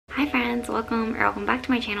Hi friends, welcome back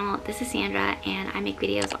to my channel. This is Sandra and I make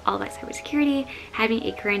videos all about cybersecurity, having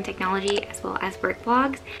a career in technology, as well as work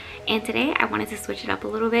vlogs. And today I wanted to switch it up a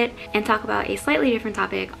little bit and talk about a slightly different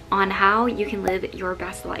topic on how you can live your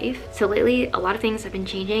best life. So lately, a lot of things have been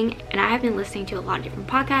changing and I have been listening to a lot of different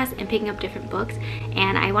podcasts and picking up different books.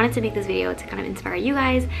 And I wanted to make this video to kind of inspire you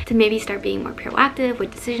guys to maybe start being more proactive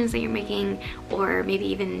with decisions that you're making, or maybe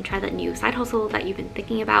even try that new side hustle that you've been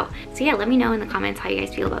thinking about. So yeah, let me know in the comments how you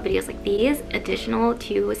guys feel about videos like these, additional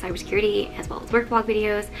to cybersecurity as well as work vlog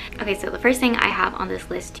videos. Okay, so the first thing I have on this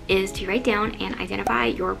list is to write down and identify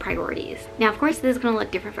your priorities. Now, of course, this is going to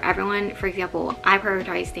look different for everyone. For example, I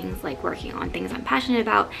prioritize things like working on things I'm passionate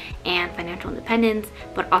about and financial independence,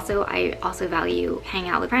 but I also value hanging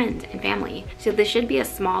out with friends and family. So this should be a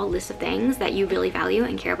small list of things that you really value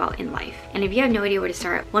and care about in life. And if you have no idea where to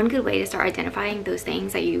start, one good way to start identifying those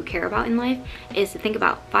things that you care about in life is to think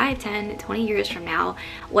about 5, 10, 20 years from now.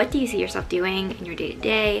 What do you see yourself doing in your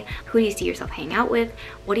day-to-day? Who do you see yourself hanging out with?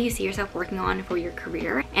 What do you see yourself working on for your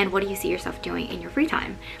career? And what do you see yourself doing in your free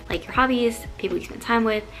time? Like your hobbies, people you spend time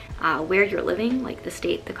with, where you're living, like the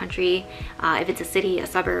state, the country, if it's a city, a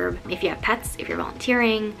suburb, if you have pets, if you're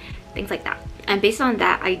volunteering, things like that. And based on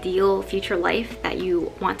that ideal future life that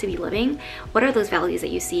you want to be living, what are those values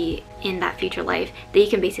that you see in that future life that you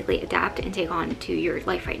can basically adapt and take on to your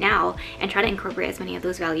life right now and try to incorporate as many of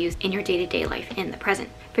those values in your day-to-day life in the present.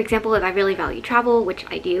 For example, if I really value travel, which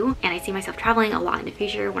I do, and I see myself traveling a lot in the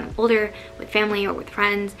future when I'm older with family or with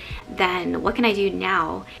friends, then what can I do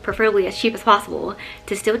now, preferably as cheap as possible,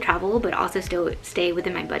 to still travel but also still stay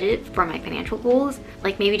within my budget for my financial goals?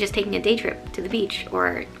 Like maybe just taking a day trip to the beach,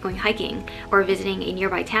 or going hiking, or visiting a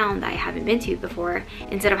nearby town that I haven't been to before,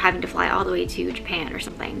 instead of having to fly all the way to Japan or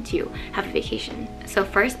something to have a vacation. So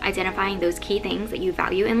first, identifying those key things that you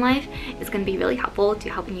value in life is going to be really helpful to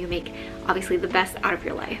helping you make obviously the best out of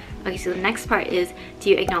your life. Okay, so the next part is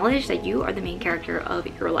to acknowledge that you are the main character of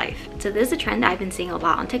your life. So this is a trend that I've been seeing a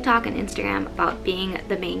lot on TikTok and Instagram about being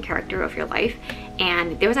the main character of your life.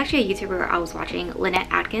 And there was actually a YouTuber I was watching, Lynette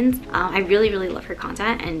Atkins. I really love her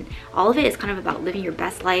content, and all of it is kind of about living your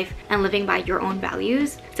best life and living by your own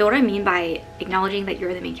values. So what I mean by acknowledging that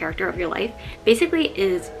you're the main character of your life basically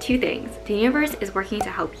is two things. The universe is working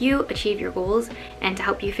to help you achieve your goals and to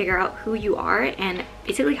help you figure out who you are, and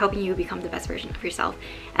basically helping you become the best version of yourself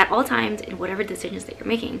at all times in whatever decisions that you're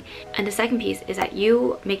making. And the second piece is that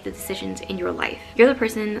you make the decisions in your life. You're the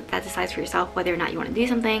person that decides for yourself whether or not you want to do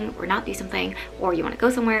something or not do something, or you want to go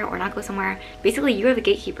somewhere or not go somewhere. Basically, you're the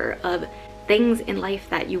gatekeeper of things in life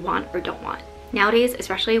that you want or don't want. Nowadays,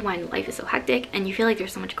 especially when life is so hectic and you feel like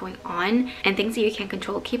there's so much going on and things that you can't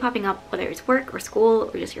control keep popping up, whether it's work or school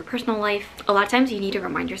or just your personal life, a lot of times you need to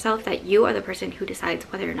remind yourself that you are the person who decides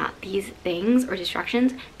whether or not these things or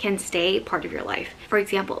distractions can stay part of your life. For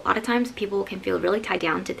example, a lot of times people can feel really tied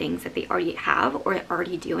down to things that they already have or are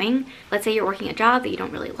already doing. Let's say you're working a job that you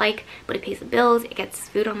don't really like, but it pays the bills, it gets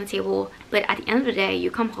food on the table, but at the end of the day,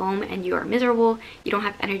 you come home and you are miserable, you don't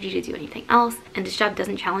have energy to do anything else, and this job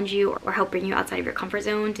doesn't challenge you or help bring you outside of your comfort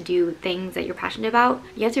zone to do things that you're passionate about.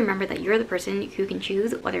 You have to remember that you're the person who can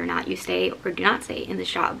choose whether or not you stay or do not stay in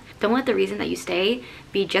this job. Don't let the reason that you stay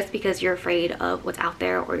be just because you're afraid of what's out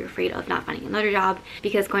there or you're afraid of not finding another job,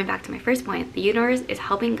 because going back to my first point, the universe is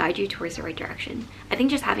helping guide you towards the right direction. I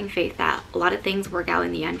think just having faith that a lot of things work out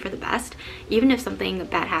in the end for the best, even if something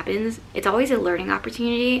bad happens, it's always a learning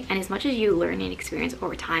opportunity, and as much as you learn and experience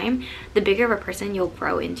over time, the bigger of a person you'll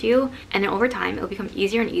grow into, and then over time it'll become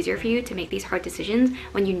easier and easier for you to make these hard decisions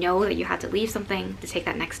when you know that you have to leave something to take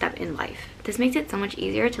that next step in life. This makes it so much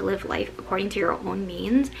easier to live life according to your own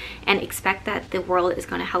means and expect that the world is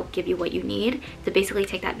going to help give you what you need to basically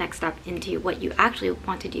take that next step into what you actually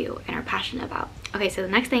want to do and are passionate about. Okay, so the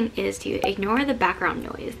next thing is to ignore the background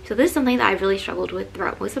noise. So this is something that I've really struggled with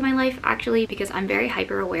throughout most of my life, actually, because I'm very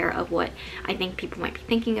hyper aware of what I think people might be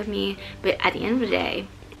thinking of me. But at the end of the day,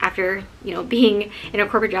 after, being in a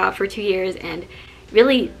corporate job for 2 years and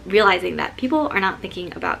really realizing that people are not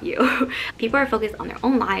thinking about you. People are focused on their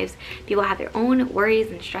own lives. People have their own worries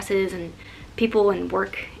and stresses and people and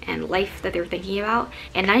work and life that they're thinking about,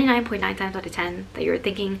 and 99.9 times out of 10 that you're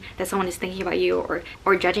thinking that someone is thinking about you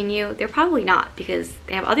or judging you, they're probably not, because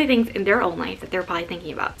they have other things in their own life that they're probably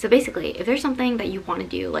thinking about. So basically, if there's something that you want to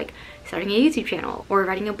do, like starting a YouTube channel or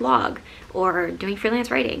writing a blog or doing freelance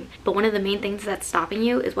writing, but one of the main things that's stopping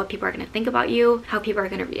you is what people are going to think about you, how people are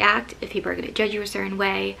going to react, if people are going to judge you a certain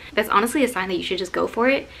way, that's honestly a sign that you should just go for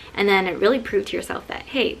it and then really prove to yourself that,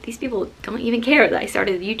 hey, these people don't even care that I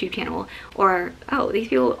started a YouTube channel, or oh, these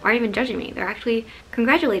people aren't even judging me, they're actually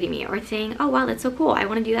congratulating me or saying, oh wow, that's so cool, I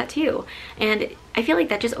want to do that too. And I feel like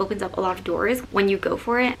that just opens up a lot of doors when you go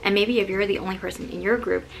for it. And maybe if you're the only person in your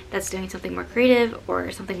group that's doing something more creative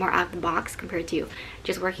or something more out of the box compared to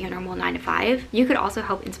just working a normal 9 to 5, you could also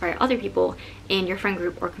help inspire other people in your friend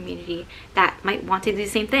group or community that might want to do the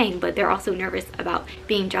same thing, but they're also nervous about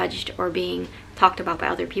being judged or being talked about by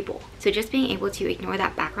other people. So just being able to ignore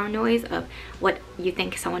that background noise of what you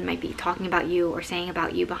think someone might be talking about you or saying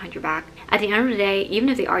about you behind your back. At the end of the day, even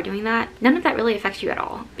if they are doing that, none of that really affects you at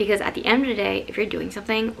all. Because at the end of the day, if you're doing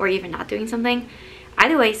something or even not doing something,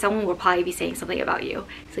 either way, someone will probably be saying something about you.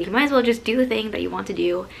 So you might as well just do the thing that you want to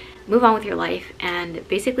do, move on with your life, and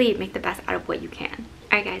basically make the best out of what you can.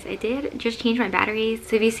 Alright guys, I did just change my batteries,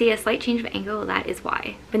 so if you see a slight change of angle, that is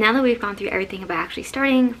why. But now that we've gone through everything about actually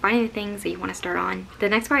starting, finding the things that you want to start on, the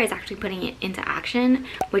next part is actually putting it into action,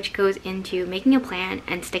 which goes into making a plan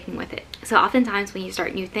and sticking with it. So oftentimes when you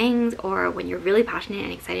start new things or when you're really passionate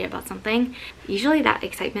and excited about something, usually that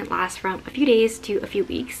excitement lasts from a few days to a few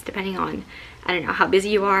weeks, depending on, I don't know, how busy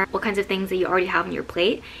you are, what kinds of things that you already have on your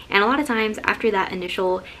plate. And a lot of times after that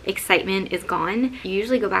initial excitement is gone, you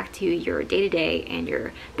usually go back to your day-to-day and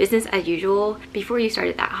your business as usual before you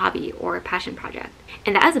started that hobby or passion project.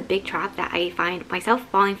 And that is a big trap that I find myself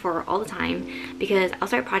falling for all the time, because I'll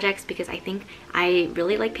start projects because I think I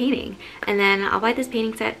really like painting, and then I'll buy this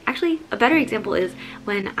painting set. Actually, a better example is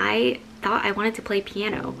when I thought I wanted to play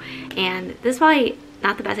piano, and this is probably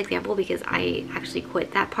not the best example because I actually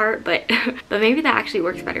quit that part, but but maybe that actually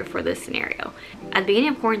works better for this scenario. At the beginning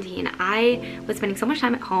of quarantine, I was spending so much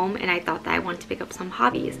time at home and I thought that I wanted to pick up some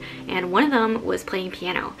hobbies, and one of them was playing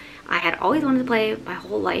piano. I had always wanted to play my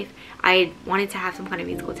whole life. I wanted to have some kind of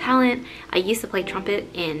musical talent. I used to play trumpet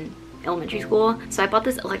in elementary school, so I bought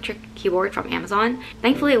this electric keyboard from Amazon.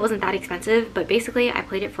 Thankfully it wasn't that expensive, but basically I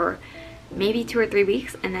played it for maybe 2 or 3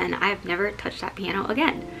 weeks, and then I've never touched that piano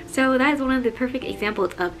again. So that is one of the perfect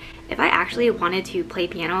examples of, if I actually wanted to play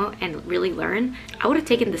piano and really learn, I would have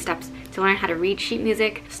taken the steps to learn how to read sheet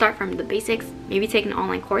music, start from the basics, maybe take an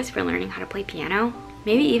online course for learning how to play piano,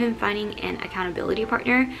 maybe even finding an accountability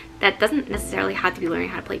partner that doesn't necessarily have to be learning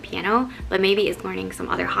how to play piano, but maybe is learning some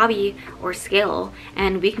other hobby or skill,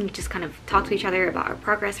 and we can just kind of talk to each other about our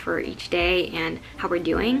progress for each day and how we're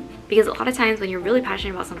doing. Because a lot of times when you're really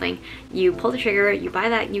passionate about something, you pull the trigger, you buy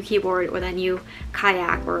that new keyboard or that new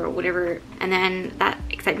kayak or whatever, and then that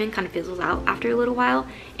excitement kind of fizzles out after a little while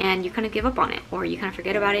and you kind of give up on it, or you kind of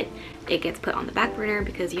forget about it. It gets put on the back burner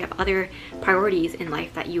because you have other priorities in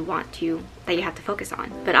life that you have to focus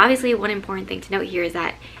on. But obviously one important thing to note here is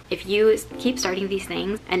that if you keep starting these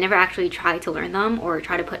things and never actually try to learn them or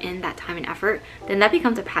try to put in that time and effort, then that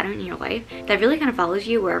becomes a pattern in your life that really kind of follows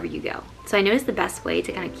you wherever you go. So I noticed the best way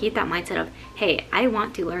to kind of keep that mindset of, hey, I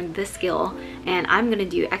want to learn this skill and I'm gonna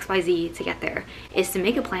do XYZ to get there, is to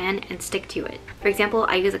make a plan and stick to it. For example,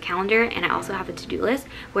 I use a calendar and I also have a to-do list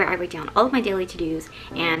where I write down all of my daily to-dos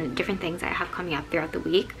and different things that I have coming up throughout the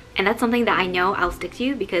week. And that's something that I know I'll stick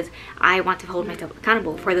to because I want to hold myself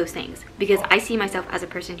accountable for those things, because I see myself as a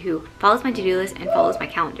person who follows my to-do list and follows my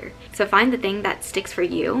calendar. So find the thing that sticks for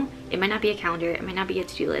you. It might not be a calendar, it might not be a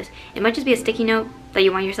to-do list, it might just be a sticky note that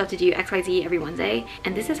you want yourself to do XYZ every Wednesday.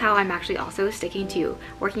 And this is how I'm actually also sticking to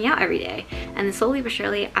working out every day. And then slowly but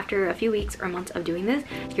surely, after a few weeks or months of doing this,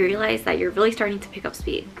 you realize that you're really starting to pick up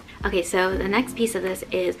speed. Okay, so the next piece of this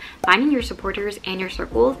is finding your supporters and your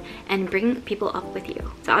circles and bringing people up with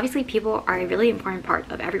you. So obviously people are a really important part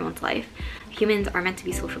of everyone's life. Humans are meant to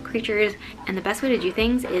be social creatures, and the best way to do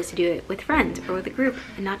things is to do it with friends or with a group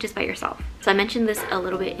and not just by yourself. So I mentioned this a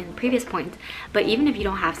little bit in previous points, but even if you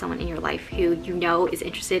don't have someone in your life who you know is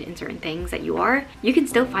interested in certain things that you are, you can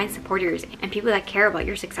still find supporters and people that care about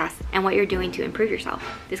your success and what you're doing to improve yourself.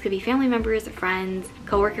 This could be family members, friends,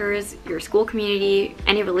 coworkers, your school community,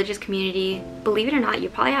 any religious community. Believe it or not, you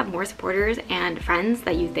probably have more supporters and friends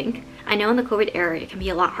that you think. I know in the COVID era, it can be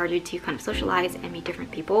a lot harder to kind of socialize and meet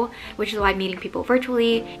different people, which is why meeting people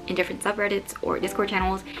virtually in different subreddits or Discord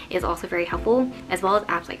channels is also very helpful, as well as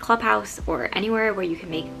apps like Clubhouse or anywhere where you can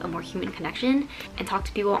make a more human connection and talk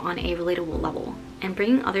to people on a relatable level. And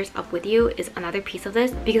bringing others up with you is another piece of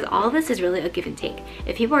this, because all of this is really a give and take.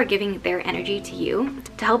 If people are giving their energy to you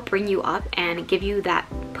to help bring you up and give you that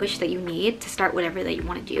push that you need to start whatever that you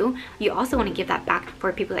want to do, you also want to give that back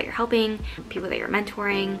for people that you're helping, people that you're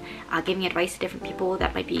mentoring, giving advice to different people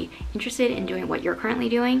that might be interested in doing what you're currently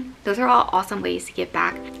doing. Those are all awesome ways to give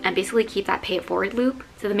back and basically keep that pay it forward loop.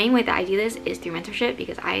 So the main way that I do this is through mentorship,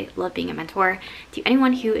 because I love being a mentor to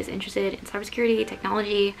anyone who is interested in cybersecurity,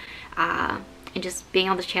 technology, and just being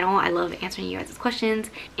on this channel. I love answering you guys' questions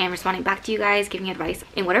and responding back to you guys, giving advice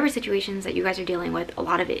in whatever situations that you guys are dealing with. A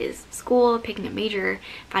lot of it is school, picking a major,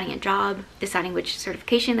 finding a job, deciding which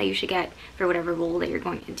certification that you should get for whatever role that you're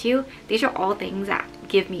going into. These are all things that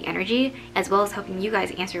give me energy, as well as helping you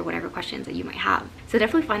guys answer whatever questions that you might have. So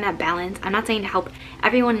definitely find that balance. I'm not saying to help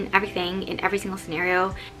everyone and everything in every single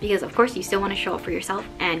scenario, because of course you still want to show up for yourself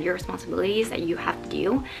and your responsibilities that you have to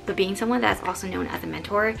do, but being someone that's also known as a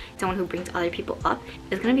mentor, someone who brings other people up,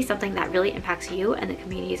 is going to be something that really impacts you and the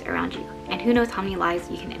communities around you, and who knows how many lives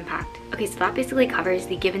you can impact. Okay, so that basically covers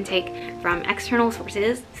the give and take from external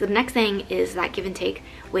sources. So the next thing is that give and take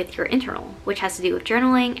with your internal, which has to do with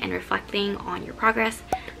journaling and reflecting on your progress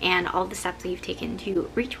and all the steps that you've taken to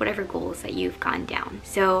reach whatever goals that you've gotten down.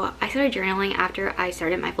 So I started journaling after I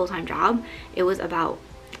started my full-time job. It was about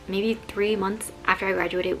maybe 3 months after I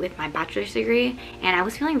graduated with my bachelor's degree, and I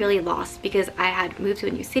was feeling really lost because I had moved to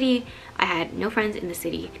a new city. I had no friends in the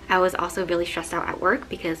city. I was also really stressed out at work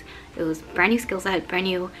because it was brand new skill set, brand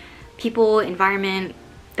new people, environment,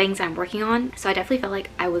 things I'm working on. So I definitely felt like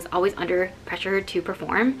I was always under pressure to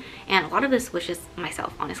perform, and a lot of this was just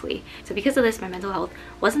myself, honestly. So because of this, my mental health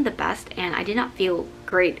wasn't the best, and I did not feel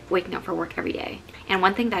great waking up for work every day. And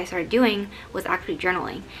one thing that I started doing was actually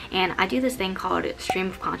journaling, and I do this thing called stream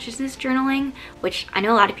of consciousness journaling, which I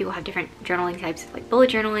know a lot of people have different journaling types, like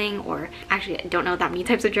bullet journaling, or actually I don't know that many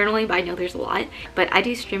types of journaling, but I know there's a lot. But I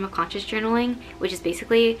do stream of conscious journaling, which is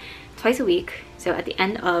basically twice a week. So at the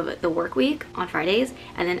end of the work week on Fridays,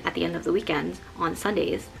 and then at the end of the weekends on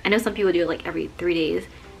Sundays. I know some people do it like every 3 days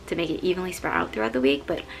to make it evenly spread out throughout the week,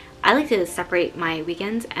 but I like to separate my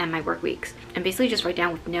weekends and my work weeks and basically just write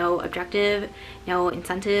down with no objective, no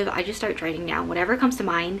incentive. I just start writing down whatever comes to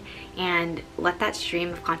mind and let that stream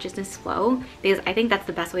of consciousness flow, because I think that's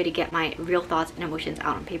the best way to get my real thoughts and emotions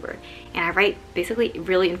out on paper. And I write basically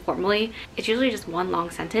really informally. It's usually just one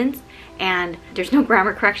long sentence, and there's no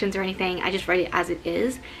grammar corrections or anything. I just write it as it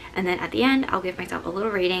is, and then at the end I'll give myself a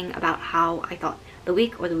little rating about how I thought the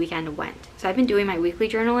week or the weekend went. So I've been doing my weekly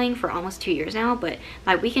journaling for almost 2 years now, but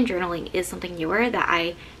my weekend journaling is something newer that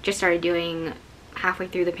I just started doing halfway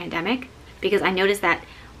through the pandemic, because I noticed that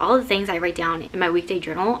all the things I write down in my weekday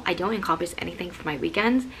journal, I don't encompass anything for my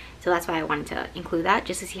weekends. So that's why I wanted to include that,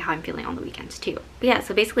 just to see how I'm feeling on the weekends too. But yeah,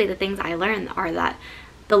 so basically the things I learned are that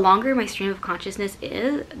the longer my stream of consciousness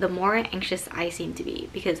is, the more anxious I seem to be,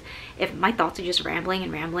 because if my thoughts are just rambling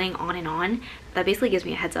and rambling on and on, that basically gives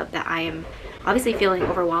me a heads up that I am obviously feeling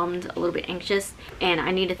overwhelmed, a little bit anxious, and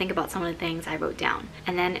I need to think about some of the things I wrote down.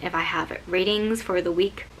 And then if I have ratings for the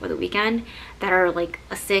week or the weekend that are like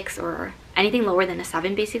a 6 or anything lower than a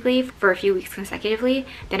 7 basically for a few weeks consecutively,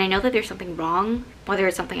 then I know that there's something wrong, whether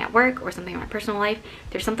it's something at work or something in my personal life.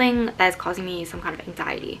 There's something that is causing me some kind of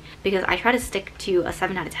anxiety, because I try to stick to a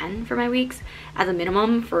 7 out of 10 for my weeks as a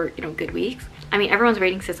minimum for, you know, good weeks. I mean, everyone's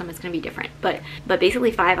rating system is going to be different, but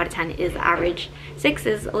basically 5 out of 10 is the average, 6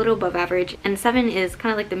 is a little above average, and 7 is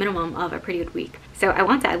kind of like the minimum of a pretty good week. So I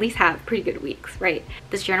want to at least have pretty good weeks, right?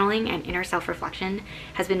 This journaling and inner self-reflection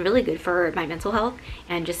has been really good for my mental health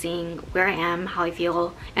and just seeing where I am, how I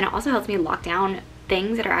feel, and it also helps me lock down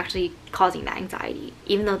things that are actually causing that anxiety,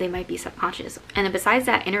 even though they might be subconscious. And then besides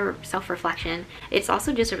that inner self-reflection, it's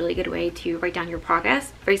also just a really good way to write down your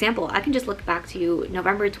progress. For example, I can just look back to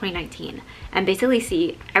November 2019 and basically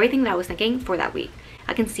see everything that I was thinking for that week.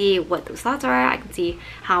 I can see what those thoughts are, I can see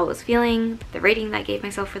how I was feeling, the rating that I gave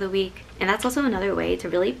myself for the week. And that's also another way to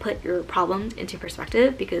really put your problems into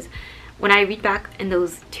perspective, because when I read back in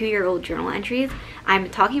those 2-year-old journal entries, I'm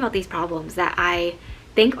talking about these problems that I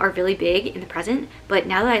think are really big in the present, but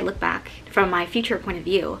now that I look back from my future point of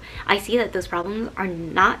view, I see that those problems are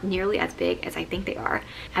not nearly as big as I think they are.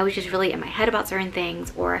 I was just really in my head about certain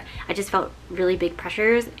things, or I just felt really big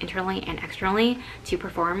pressures internally and externally to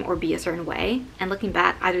perform or be a certain way. And looking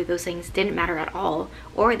back, either those things didn't matter at all,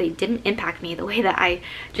 or they didn't impact me the way that I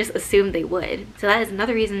just assumed they would. So that is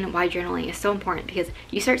another reason why journaling is so important, because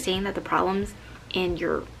you start seeing that the problems in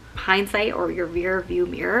your hindsight or your rear view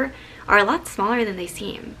mirror are a lot smaller than they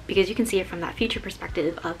seem, because you can see it from that future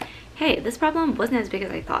perspective of, hey, this problem wasn't as big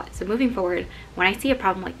as I thought. So moving forward, when I see a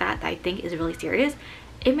problem like that I think is really serious,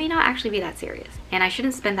 it may not actually be that serious, and I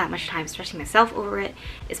shouldn't spend that much time stressing myself over it,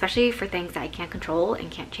 especially for things that I can't control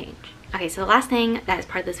and can't change. Okay, so the last thing that is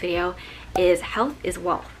part of this video is health is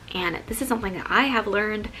wealth. And this is something that I have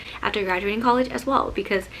learned after graduating college as well,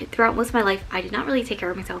 because throughout most of my life, I did not really take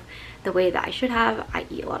care of myself the way that I should have. I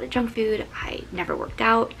eat a lot of junk food. I never worked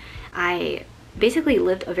out. I basically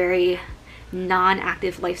lived a very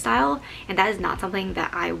non-active lifestyle, and that is not something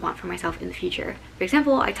that I want for myself in the future. For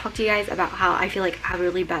example, I talked to you guys about how I feel like I have a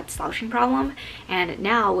really bad slouching problem, and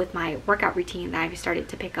now with my workout routine that I've started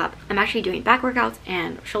to pick up, I'm actually doing back workouts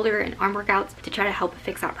and shoulder and arm workouts to try to help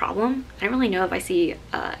fix that problem. I don't really know if I see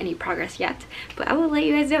any progress yet, but I will let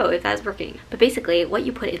you guys know if that's working. But basically, what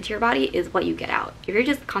you put into your body is what you get out. If you're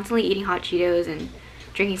just constantly eating hot Cheetos and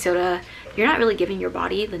drinking soda, you're not really giving your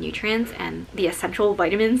body the nutrients and the essential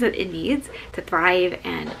vitamins that it needs to thrive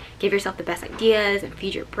and give yourself the best ideas and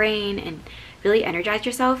feed your brain and really energize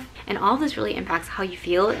yourself. And all of this really impacts how you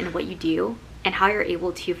feel and what you do and how you're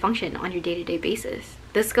able to function on your day-to-day basis.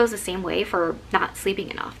 This goes the same way for not sleeping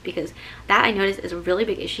enough, because that I notice is a really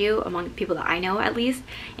big issue among people that I know, at least.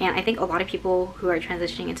 And I think a lot of people who are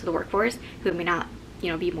transitioning into the workforce who may not,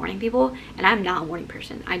 you know, be morning people, and I'm not a morning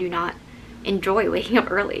person. I do not enjoy waking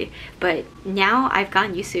up early, but now I've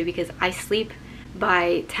gotten used to it because I sleep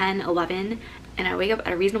by 10, 11, and I wake up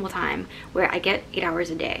at a reasonable time where I get 8 hours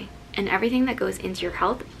a day. And everything that goes into your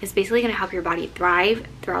health is basically going to help your body thrive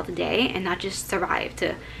throughout the day and not just survive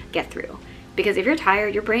to get through. Because if you're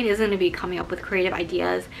tired, your brain isn't going to be coming up with creative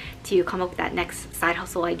ideas to come up with that next side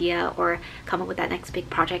hustle idea or come up with that next big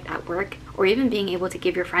project at work, or even being able to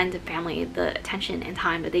give your friends and family the attention and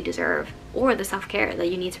time that they deserve, or the self-care that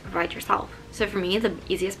you need to provide yourself. So for me, the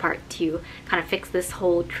easiest part to kind of fix this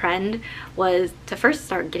whole trend was to first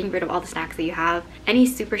start getting rid of all the snacks that you have, any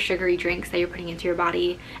super sugary drinks that you're putting into your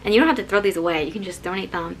body. And you don't have to throw these away, you can just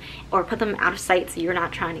donate them or put them out of sight so you're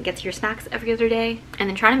not trying to get to your snacks every other day. And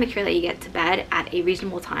then try to make sure that you get to bed at a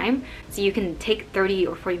reasonable time so you can take 30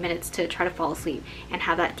 or 40 minutes to try to fall asleep and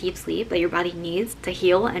have that deep sleep that your body needs to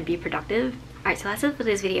heal and be productive. Alright, so that's it for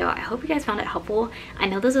this video. I hope you guys found it helpful. I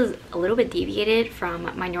know this is a little bit deviated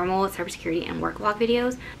from my normal cybersecurity and work vlog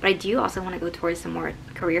videos, but I do also want to go towards some more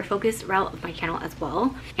career focused route of my channel as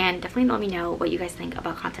well. And definitely let me know what you guys think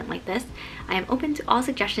about content like this. I am open to all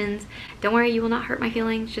suggestions. Don't worry, you will not hurt my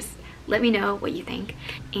feelings. Just let me know what you think.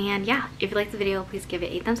 And yeah, if you liked the video, please give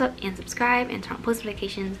it a thumbs up and subscribe and turn on post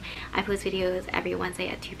notifications. I post videos every Wednesday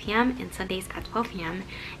at 2 p.m. and Sundays at 12 p.m.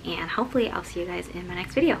 And hopefully I'll see you guys in my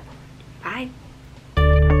next video. Bye.